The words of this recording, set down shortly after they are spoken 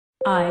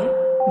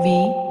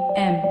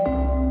IVM.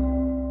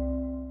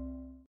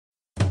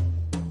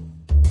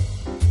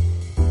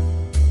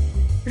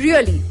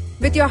 Really,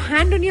 with your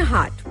hand on your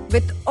heart,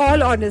 with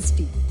all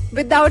honesty,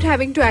 without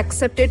having to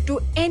accept it to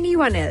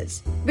anyone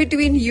else,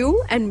 between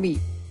you and me,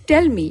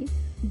 tell me,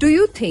 do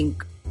you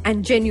think,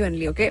 and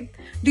genuinely, okay,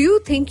 do you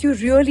think you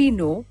really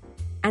know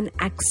and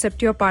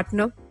accept your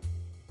partner?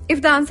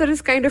 If the answer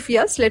is kind of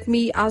yes, let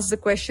me ask the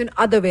question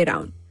other way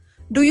around.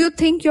 Do you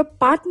think your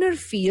partner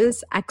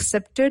feels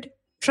accepted,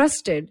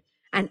 trusted,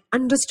 and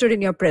understood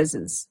in your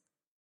presence?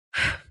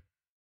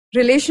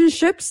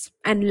 Relationships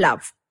and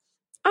love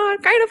are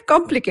kind of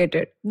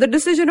complicated. The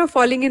decision of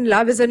falling in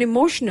love is an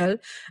emotional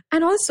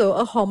and also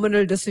a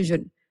hormonal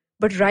decision.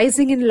 But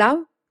rising in love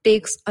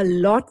takes a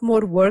lot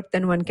more work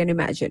than one can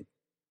imagine.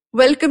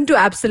 Welcome to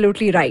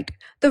Absolutely Right,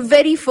 the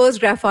very first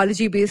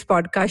graphology-based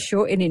podcast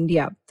show in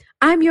India.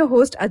 I'm your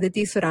host,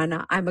 Aditi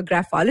Surana. I'm a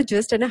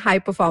graphologist and a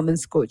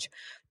high-performance coach.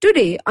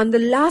 Today, on the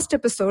last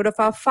episode of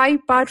our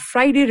 5-part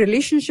Friday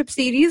relationship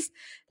series,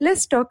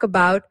 let's talk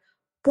about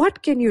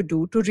what can you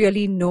do to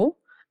really know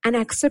and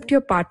accept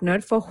your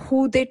partner for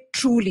who they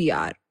truly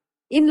are.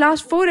 In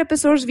last 4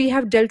 episodes, we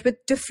have dealt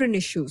with different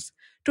issues.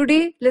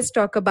 Today, let's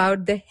talk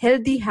about the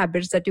healthy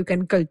habits that you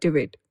can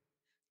cultivate.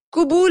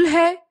 Kubul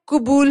hai,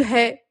 kubul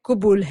hai,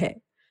 kubul hai.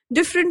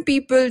 Different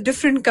people,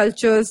 different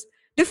cultures,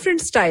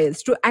 different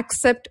styles to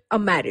accept a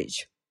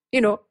marriage. You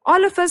know,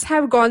 all of us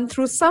have gone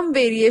through some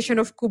variation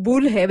of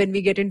kubul hai when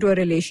we get into a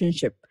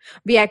relationship.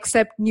 We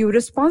accept new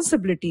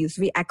responsibilities.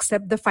 We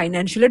accept the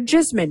financial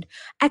adjustment,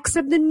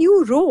 accept the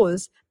new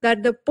roles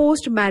that the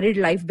post-married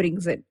life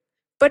brings in.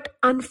 But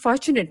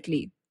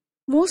unfortunately,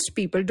 most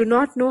people do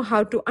not know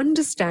how to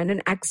understand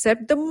and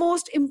accept the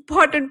most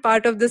important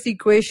part of this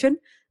equation,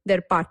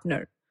 their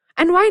partner.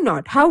 And why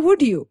not? How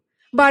would you?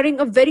 Barring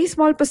a very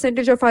small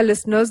percentage of our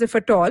listeners, if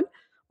at all,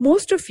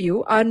 most of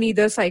you are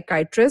neither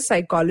psychiatrists,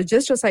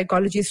 psychologists, or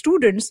psychology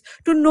students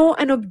to know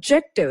an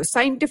objective,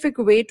 scientific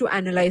way to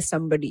analyze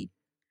somebody.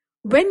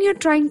 When you're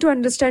trying to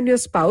understand your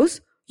spouse,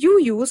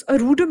 you use a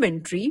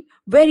rudimentary,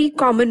 very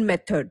common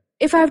method.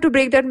 If I have to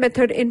break that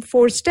method in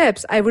 4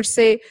 steps, I would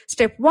say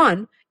step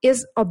 1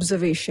 is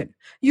observation.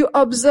 You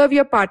observe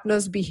your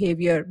partner's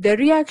behavior, their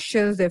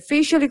reactions, their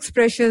facial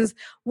expressions,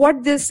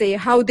 what they say,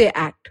 how they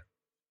act.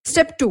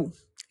 Step 2,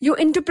 you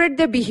interpret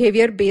their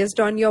behavior based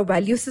on your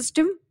value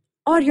system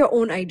or your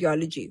own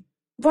ideology.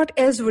 What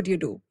else would you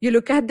do? You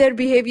look at their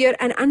behavior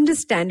and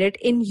understand it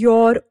in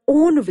your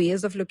own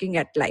ways of looking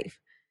at life.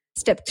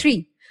 Step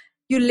 3,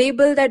 you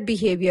label that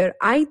behavior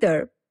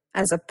either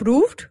as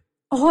approved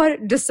or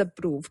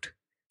disapproved.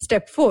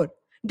 Step 4,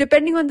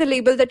 depending on the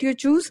label that you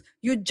choose,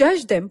 you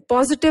judge them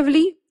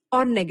positively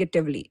or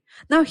negatively.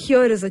 Now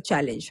here is a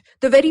challenge.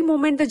 The very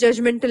moment the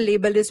judgmental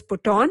label is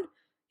put on,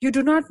 you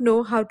do not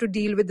know how to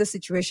deal with the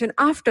situation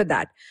after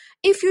that.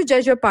 If you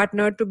judge your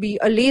partner to be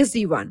a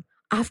lazy one,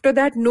 after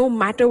that, no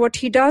matter what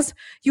he does,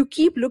 you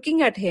keep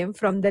looking at him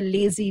from the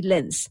lazy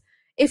lens.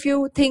 If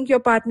you think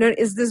your partner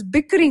is this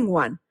bickering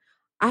one,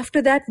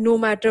 after that, no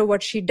matter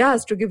what she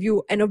does to give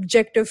you an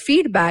objective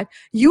feedback,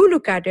 you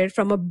look at it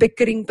from a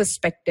bickering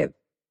perspective.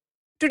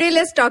 Today,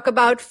 let's talk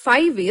about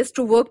 5 ways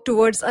to work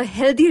towards a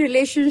healthy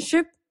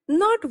relationship,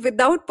 not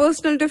without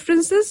personal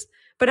differences,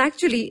 but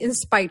actually in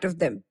spite of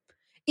them.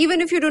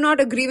 Even if you do not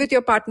agree with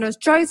your partner's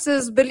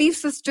choices, belief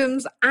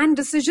systems, and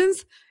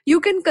decisions, you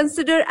can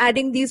consider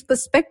adding these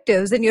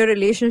perspectives in your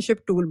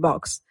relationship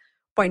toolbox.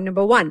 Point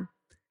number 1,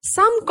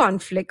 some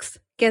conflicts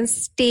can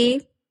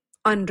stay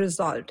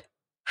unresolved.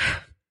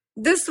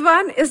 This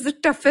one is the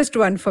toughest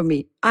one for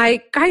me.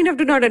 I kind of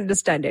do not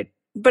understand it,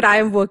 but I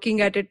am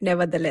working at it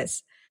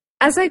nevertheless.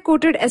 As I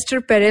quoted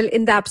Esther Perel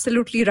in the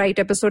Absolutely Right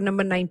episode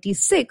number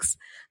 96,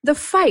 the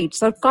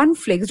fights or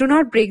conflicts do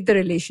not break the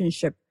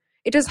relationship.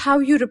 It is how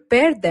you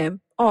repair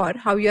them or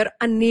how you are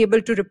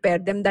unable to repair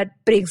them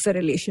that breaks the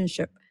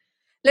relationship.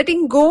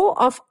 Letting go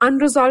of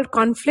unresolved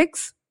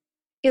conflicts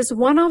is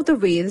one of the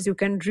ways you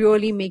can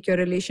really make your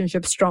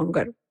relationship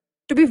stronger.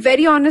 To be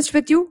very honest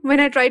with you, when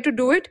I try to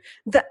do it,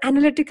 the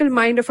analytical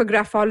mind of a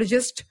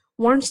graphologist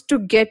wants to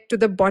get to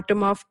the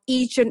bottom of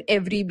each and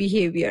every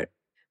behavior.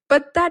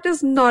 But that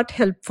is not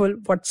helpful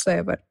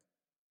whatsoever.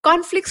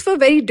 Conflicts were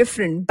very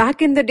different.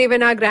 Back in the day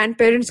when our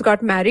grandparents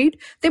got married,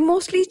 they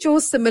mostly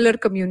chose similar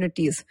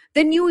communities.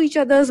 They knew each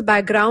other's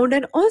background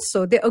and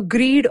also they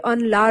agreed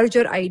on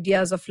larger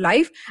ideas of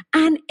life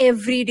and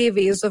everyday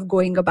ways of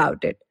going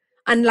about it.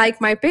 Unlike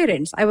my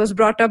parents, I was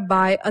brought up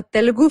by a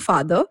Telugu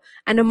father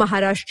and a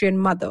Maharashtrian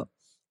mother.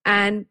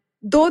 And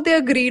though they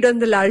agreed on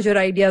the larger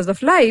ideas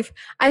of life,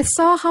 I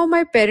saw how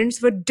my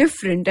parents were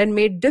different and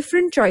made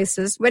different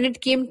choices when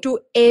it came to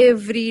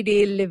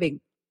everyday living.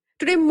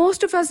 Today,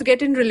 most of us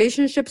get in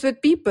relationships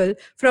with people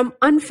from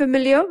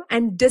unfamiliar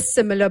and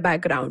dissimilar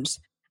backgrounds.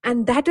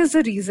 And that is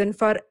the reason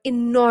for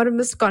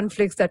enormous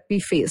conflicts that we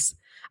face.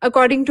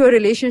 According to a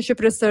relationship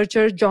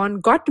researcher,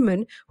 John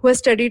Gottman, who has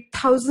studied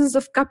thousands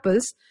of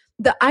couples,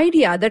 the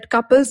idea that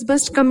couples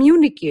must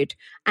communicate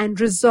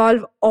and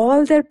resolve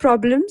all their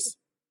problems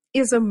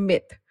is a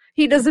myth.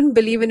 He doesn't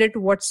believe in it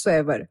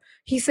whatsoever.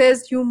 He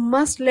says you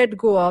must let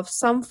go of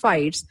some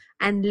fights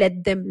and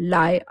let them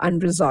lie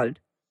unresolved.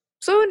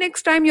 So,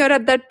 next time you're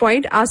at that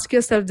point, ask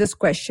yourself this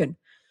question: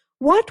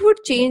 what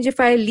would change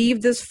if I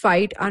leave this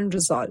fight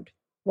unresolved?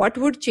 What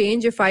would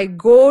change if I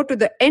go to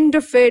the end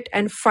of it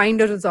and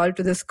find a resolve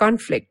to this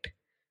conflict?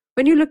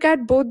 When you look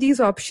at both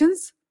these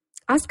options,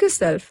 ask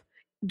yourself,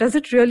 does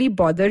it really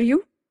bother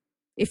you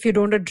if you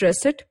don't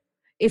address it?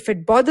 If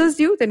it bothers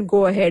you, then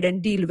go ahead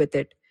and deal with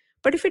it.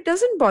 But if it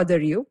doesn't bother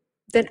you,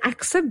 then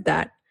accept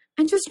that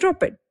and just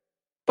drop it.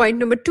 Point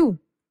number 2,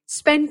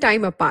 spend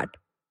time apart.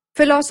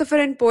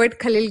 Philosopher and poet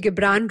Khalil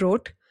Gibran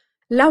wrote,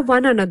 "Love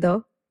one another,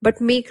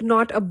 but make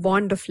not a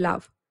bond of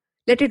love.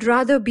 Let it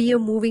rather be a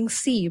moving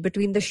sea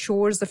between the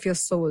shores of your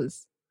souls."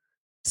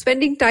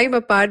 Spending time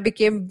apart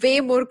became way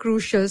more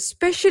crucial,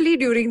 especially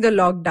during the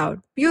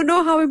lockdown. You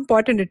know how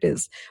important it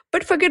is.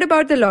 But forget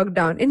about the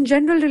lockdown. In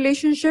general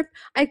relationship,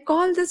 I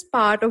call this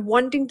part of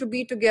wanting to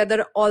be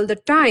together all the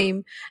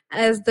time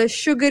as the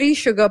sugary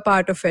sugar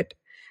part of it.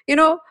 You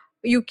know,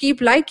 you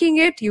keep liking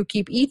it, you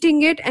keep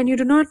eating it, and you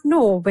do not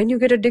know when you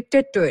get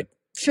addicted to it.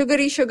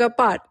 Sugary sugar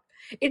part.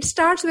 It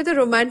starts with a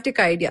romantic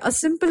idea, a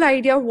simple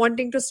idea of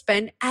wanting to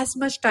spend as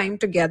much time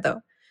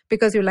together.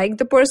 Because you like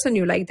the person,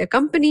 you like their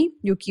company,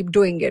 you keep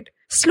doing it.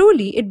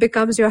 Slowly, it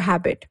becomes your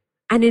habit.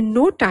 And in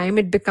no time,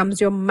 it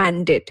becomes your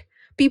mandate.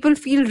 People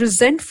feel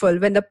resentful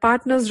when the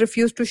partners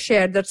refuse to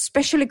share that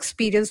special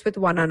experience with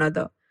one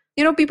another.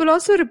 You know, people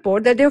also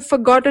report that they have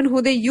forgotten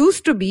who they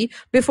used to be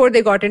before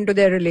they got into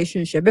their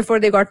relationship, before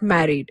they got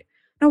married.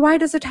 Now, why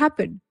does it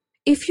happen?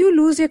 If you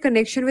lose your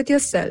connection with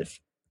yourself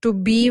to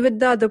be with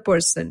the other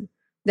person,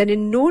 then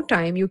in no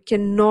time you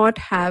cannot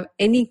have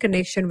any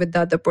connection with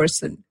the other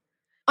person.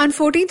 On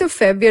 14th of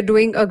Feb, we are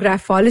doing a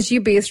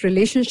graphology-based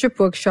relationship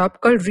workshop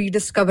called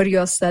Rediscover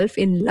Yourself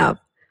in Love,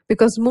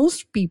 because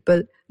most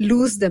people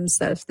lose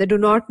themselves. They do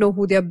not know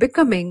who they are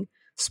becoming,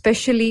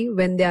 especially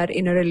when they are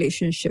in a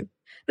relationship.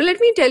 Now, let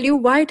me tell you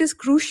why it is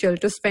crucial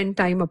to spend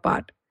time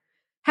apart.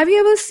 Have you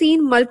ever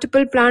seen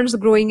multiple plants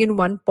growing in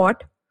one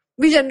pot?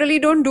 We generally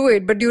don't do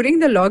it, but during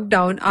the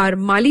lockdown, our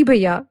Mali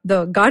Bhaiya,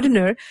 the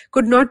gardener,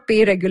 could not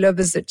pay regular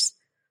visits.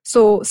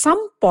 So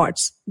some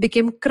pots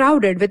became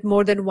crowded with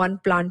more than one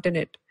plant in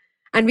it.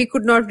 And we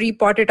could not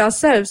repot it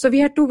ourselves, so we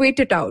had to wait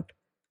it out.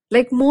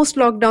 Like most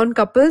lockdown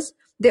couples,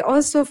 they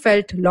also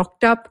felt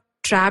locked up,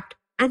 trapped,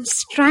 and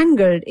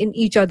strangled in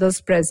each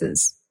other's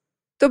presence.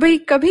 तो भाई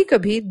कभी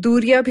कभी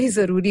दूरियां भी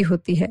जरूरी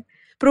होती है.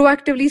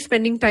 Proactively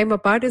spending time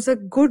apart is a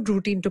good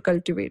routine to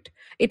cultivate.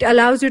 It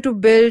allows you to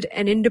build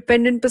an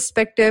independent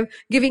perspective,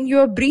 giving you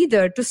a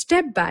breather to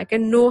step back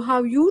and know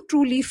how you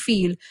truly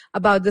feel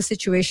about the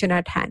situation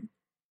at hand.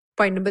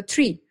 Point number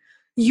 3,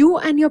 you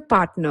and your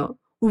partner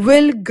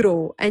will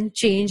grow and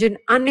change in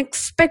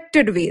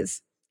unexpected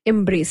ways.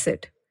 Embrace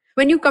it.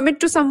 When you commit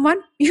to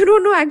someone, you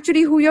don't know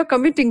actually who you're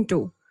committing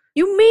to.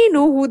 You may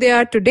know who they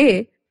are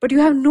today, but you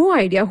have no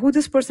idea who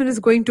this person is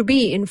going to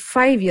be in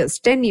 5 years,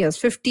 10 years,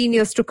 15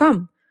 years to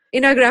come.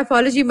 In our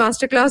graphology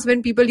masterclass,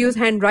 when people use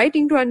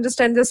handwriting to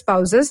understand their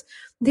spouses,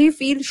 they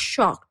feel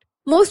shocked.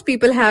 Most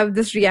people have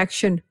this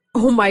reaction: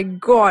 oh my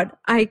God,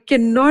 I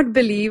cannot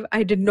believe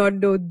I did not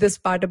know this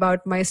part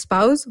about my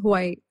spouse who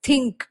I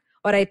think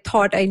or I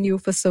thought I knew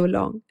for so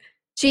long.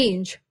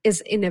 Change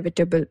is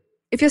inevitable.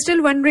 If you're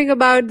still wondering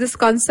about this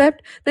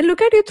concept, then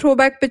look at your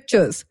throwback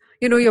pictures.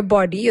 You know, your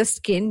body, your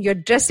skin, your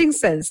dressing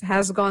sense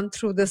has gone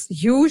through this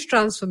huge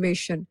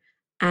transformation,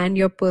 and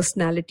your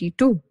personality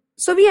too.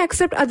 So we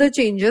accept other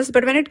changes,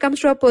 but when it comes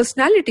to our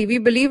personality, we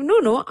believe,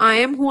 no, I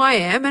am who I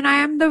am and I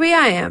am the way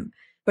I am.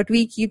 But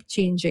we keep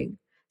changing.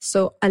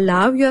 So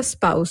allow your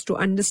spouse to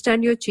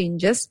understand your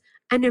changes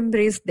and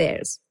embrace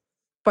theirs.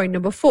 Point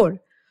number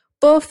 4,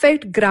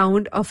 perfect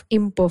ground of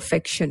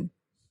imperfection.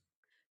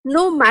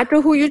 No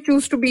matter who you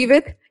choose to be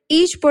with,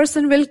 each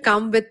person will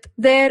come with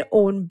their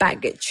own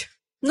baggage.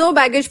 No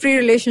baggage-free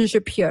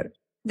relationship here.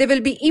 They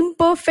will be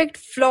imperfect,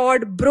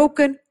 flawed,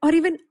 broken, or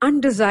even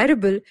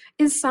undesirable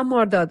in some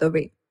or the other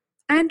way.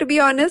 And to be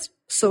honest,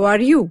 so are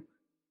you.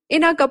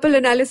 In our couple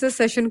analysis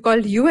session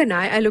called You and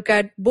I look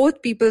at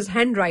both people's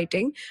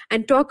handwriting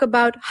and talk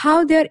about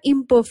how they're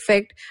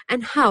imperfect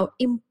and how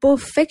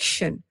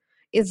imperfection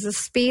is the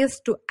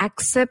space to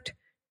accept,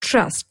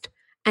 trust,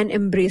 and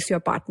embrace your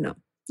partner.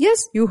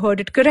 Yes, you heard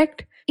it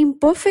correct.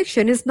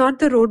 Imperfection is not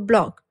the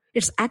roadblock.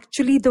 It's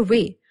actually the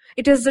way.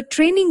 It is the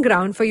training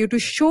ground for you to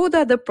show the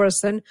other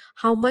person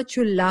how much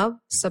you love,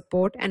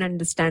 support, and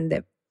understand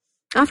them.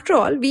 After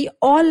all, we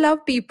all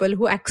love people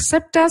who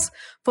accept us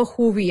for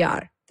who we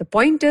are. The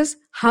point is,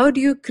 how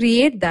do you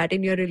create that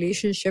in your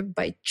relationship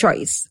by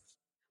choice?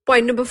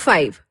 Point number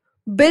 5,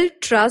 build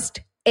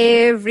trust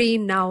every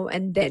now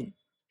and then.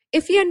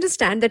 If you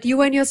understand that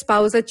you and your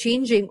spouse are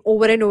changing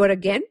over and over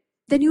again,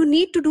 then you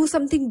need to do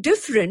something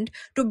different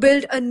to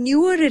build a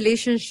newer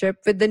relationship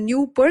with the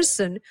new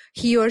person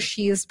he or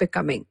she is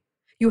becoming.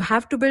 You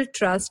have to build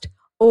trust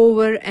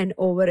over and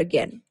over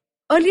again.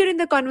 Earlier in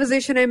the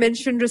conversation, I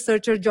mentioned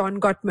researcher John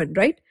Gottman,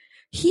 right?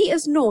 He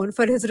is known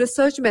for his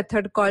research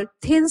method called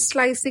thin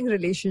slicing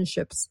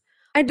relationships.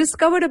 I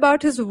discovered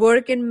about his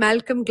work in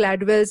Malcolm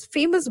Gladwell's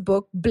famous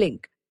book,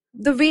 Blink.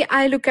 The way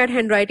I look at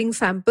handwriting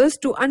samples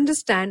to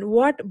understand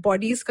what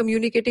body is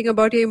communicating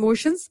about your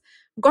emotions,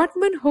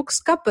 Gottman hooks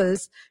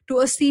couples to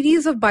a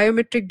series of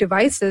biometric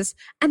devices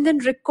and then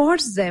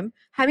records them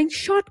having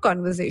short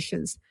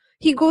conversations.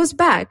 He goes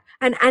back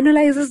and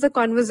analyzes the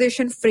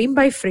conversation frame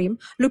by frame,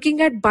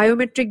 looking at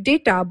biometric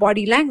data,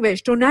 body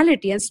language,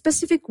 tonality, and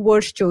specific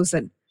words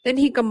chosen. Then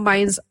he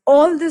combines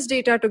all this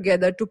data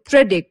together to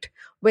predict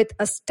with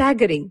a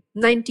staggering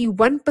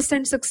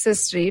 91%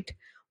 success rate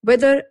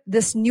whether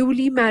this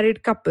newly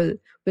married couple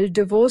will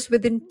divorce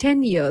within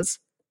 10 years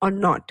or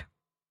not.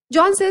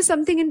 John says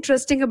something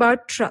interesting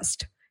about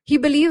trust. He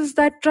believes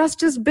that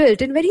trust is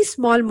built in very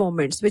small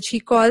moments, which he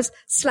calls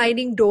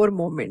sliding door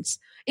moments.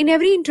 In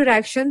every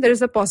interaction, there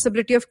is a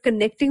possibility of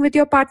connecting with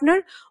your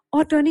partner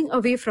or turning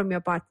away from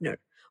your partner.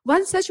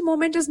 One such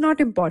moment is not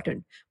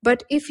important,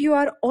 but if you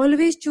are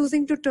always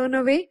choosing to turn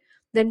away,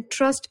 then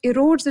trust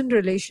erodes in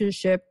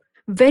relationship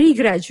very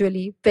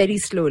gradually, very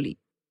slowly.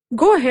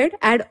 Go ahead,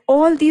 add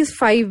all these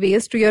 5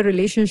 ways to your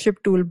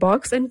relationship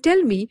toolbox and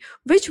tell me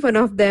which one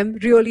of them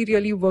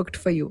really worked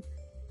for you.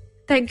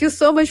 Thank you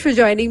so much for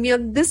joining me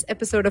on this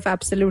episode of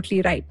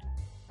Absolutely Right.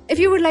 If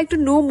you would like to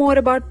know more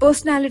about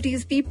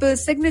personalities, people,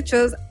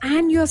 signatures,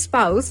 and your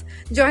spouse,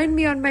 join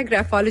me on my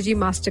Graphology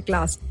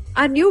Masterclass.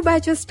 Our new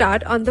batches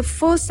start on the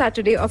first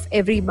Saturday of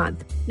every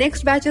month.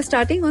 Next batch is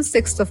starting on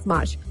 6th of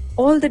March.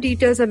 All the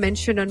details are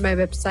mentioned on my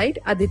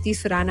website,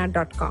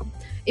 aditisurana.com.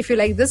 If you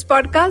like this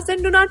podcast,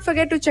 then do not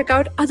forget to check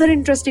out other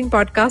interesting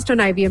podcasts on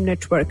IVM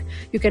Network.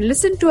 You can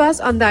listen to us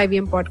on the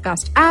IVM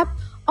Podcast app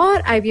or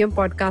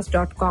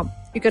ivmpodcast.com.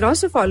 You can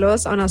also follow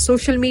us on our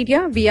social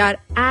media. We are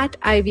at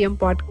IVM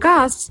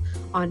Podcasts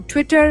on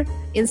Twitter,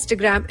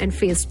 Instagram, and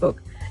Facebook.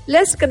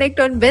 Let's connect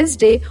on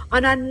Wednesday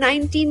on our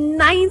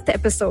 99th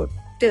episode.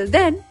 Till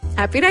then,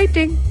 happy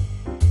writing.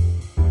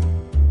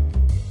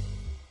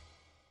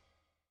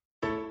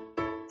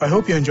 I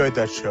hope you enjoyed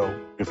that show.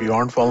 If you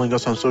aren't following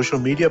us on social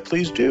media,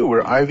 please do.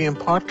 We're IVM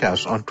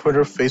Podcasts on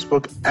Twitter,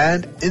 Facebook,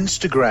 and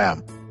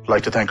Instagram. I'd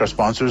like to thank our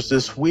sponsors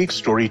this week,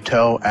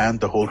 Storytel and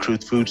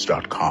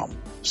TheWholeTruthFoods.com.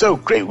 So,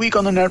 great week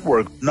on the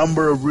network.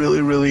 Number of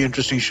really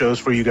interesting shows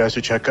for you guys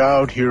to check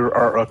out. Here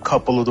are a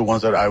couple of the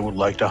ones that I would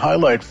like to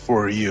highlight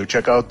for you.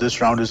 Check out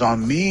This Round Is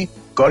On Me.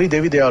 Gauri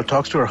Devi Dayal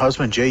talks to her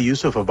husband Jay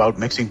Yusuf about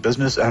mixing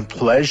business and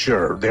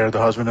pleasure. They're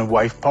the husband and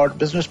wife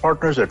business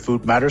partners at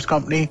Food Matters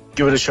Company.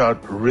 Give it a shot.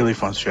 Really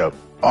fun show.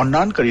 On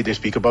Nankari, they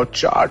speak about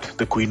chaat,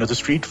 the queen of the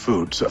street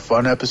foods. A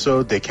fun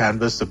episode. They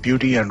canvass the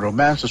beauty and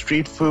romance of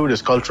street food,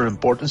 its cultural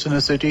importance in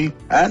a city,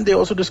 and they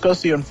also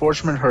discuss the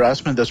unfortunate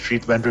harassment that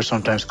street vendors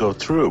sometimes go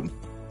through.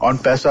 On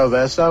Paisa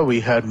Vaisa, we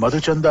had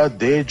Madhuchanda.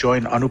 They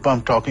joined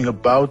Anupam talking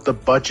about the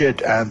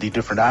budget and the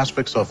different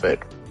aspects of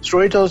it.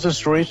 Storytellers and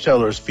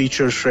Storytellers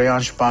feature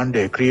Shreyansh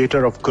Pandey,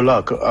 creator of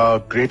Gulak, a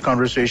great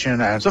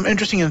conversation and some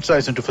interesting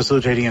insights into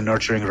facilitating and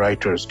nurturing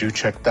writers. Do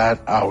check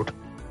that out.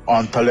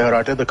 On Thale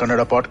Harate, the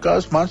Kannada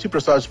podcast, Mansi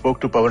Prasad spoke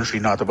to Pawan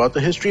Srinath about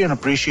the history and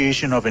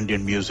appreciation of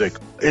Indian music.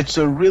 It's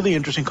a really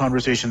interesting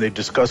conversation. They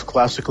discuss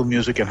classical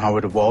music and how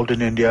it evolved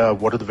in India,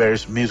 what are the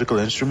various musical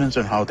instruments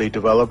and how they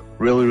developed.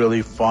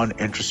 Really fun,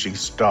 interesting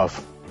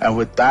stuff. And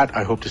with that,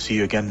 I hope to see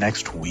you again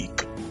next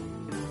week.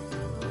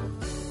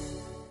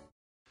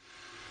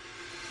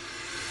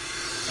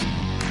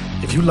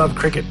 If you love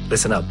cricket,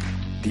 listen up.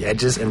 The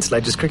Edges and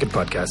Sledges Cricket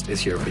Podcast is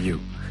here for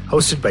you.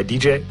 Hosted by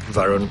DJ,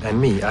 Varun,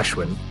 and me,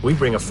 Ashwin, we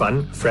bring a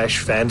fun, fresh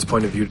fan's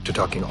point of view to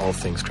talking all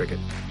things cricket.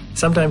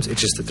 Sometimes it's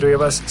just the three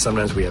of us,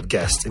 sometimes we have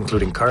guests,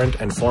 including current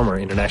and former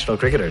international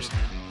cricketers.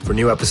 For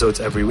new episodes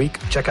every week,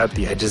 check out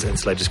the Edges and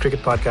Sledges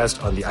Cricket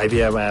Podcast on the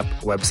IVM app,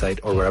 website,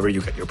 or wherever you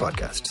get your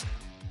podcasts.